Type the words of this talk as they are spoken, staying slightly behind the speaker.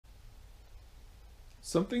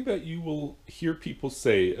Something that you will hear people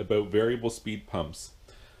say about variable speed pumps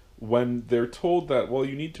when they're told that, well,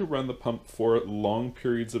 you need to run the pump for long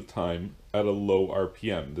periods of time at a low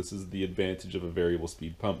RPM. This is the advantage of a variable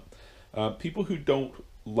speed pump. People who don't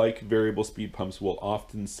like variable speed pumps will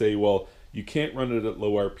often say, well, you can't run it at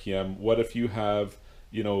low RPM. What if you have,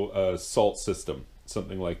 a salt system,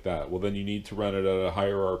 something like that? Well, then you need to run it at a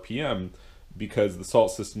higher RPM because the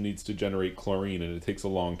salt system needs to generate chlorine and it takes a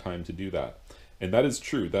long time to do that. And that is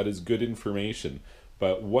true, that is good information.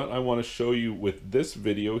 But what I want to show you with this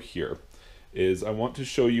video here is I want to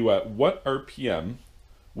show you at what RPM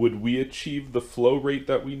would we achieve the flow rate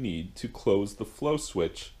that we need to close the flow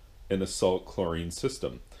switch in a salt chlorine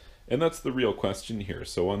system. And that's the real question here.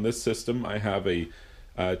 So on this system I have a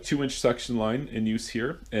 2-inch suction line in use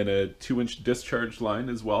here and a 2-inch discharge line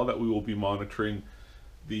as well that we will be monitoring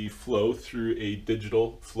the flow through a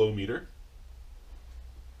digital flow meter.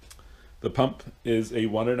 The pump is a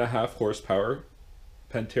 1.5 horsepower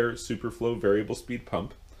Pentair Superflow variable speed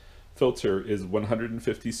pump. Filter is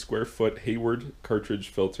 150 square foot Hayward cartridge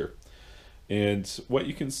filter. And what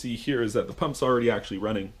you can see here is that the pump's already actually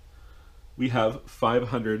running. We have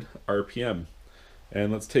 500 RPM.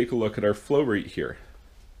 And let's take a look at our flow rate here.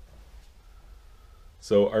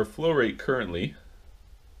 So our flow rate currently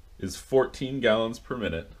is 14 gallons per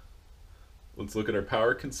minute. Let's look at our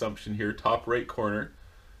power consumption here, top right corner,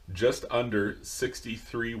 just under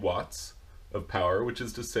 63 watts of power, which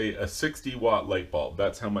is to say a 60-watt light bulb.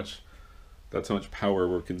 That's how much power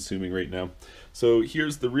we're consuming right now. So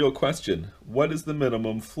here's the real question. What is the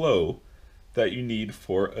minimum flow that you need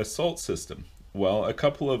for a salt system? Well, a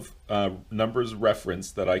couple of numbers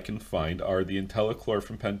referenced that I can find are the IntelliChlor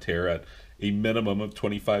from Pentair at a minimum of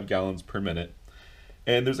 25 gallons per minute.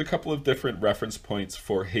 And there's a couple of different reference points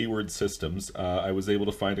for Hayward systems. I was able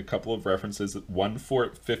to find a couple of references, one for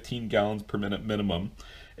 15 gallons per minute minimum,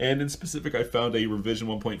 and in specific I found a revision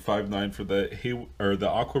 1.59 for the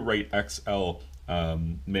AquaRite XL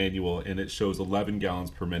manual, and it shows 11 gallons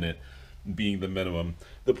per minute being the minimum.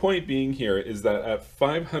 The point being here is that at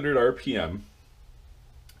 500 RPM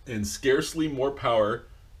and scarcely more power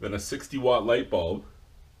than a 60-watt light bulb,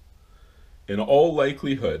 in all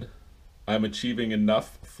likelihood I'm achieving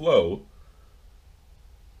enough flow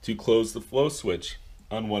to close the flow switch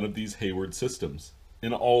on one of these Hayward systems.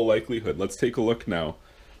 In all likelihood. Let's take a look now.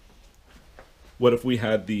 What if we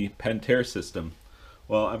had the Pentair system?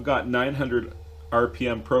 Well, I've got 900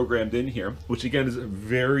 RPM programmed in here, which again is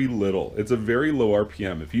very little. It's a very low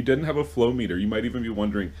RPM. If you didn't have a flow meter, you might even be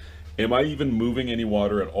wondering, am I even moving any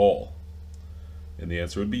water at all? And the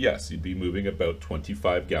answer would be yes. You'd be moving about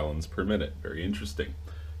 25 gallons per minute. Very interesting.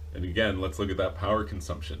 And again, let's look at that power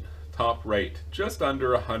consumption. Top right, just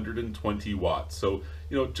under 120 watts. So,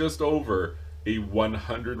 just over a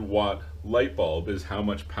 100-watt light bulb is how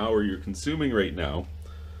much power you're consuming right now.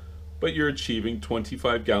 But you're achieving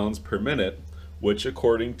 25 gallons per minute, which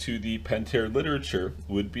according to the Pentair literature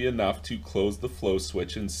would be enough to close the flow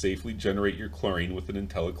switch and safely generate your chlorine with an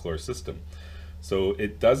IntelliChlor system. So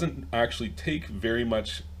it doesn't actually take very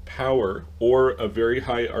much power or a very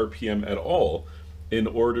high RPM at all in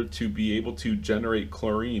order to be able to generate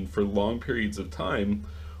chlorine for long periods of time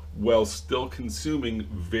while still consuming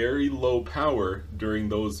very low power during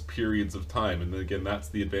those periods of time. And again, that's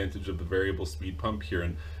the advantage of the variable speed pump here.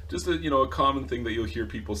 And just a common thing that you'll hear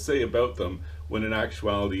people say about them, when in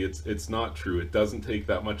actuality it's not true. It doesn't take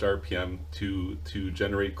that much RPM to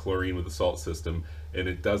generate chlorine with a salt system, and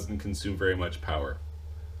it doesn't consume very much power.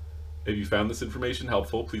 If you found this information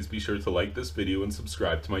helpful, please be sure to like this video and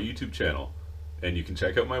subscribe to my YouTube channel. And you can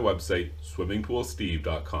check out my website,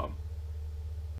 swimmingpoolsteve.com.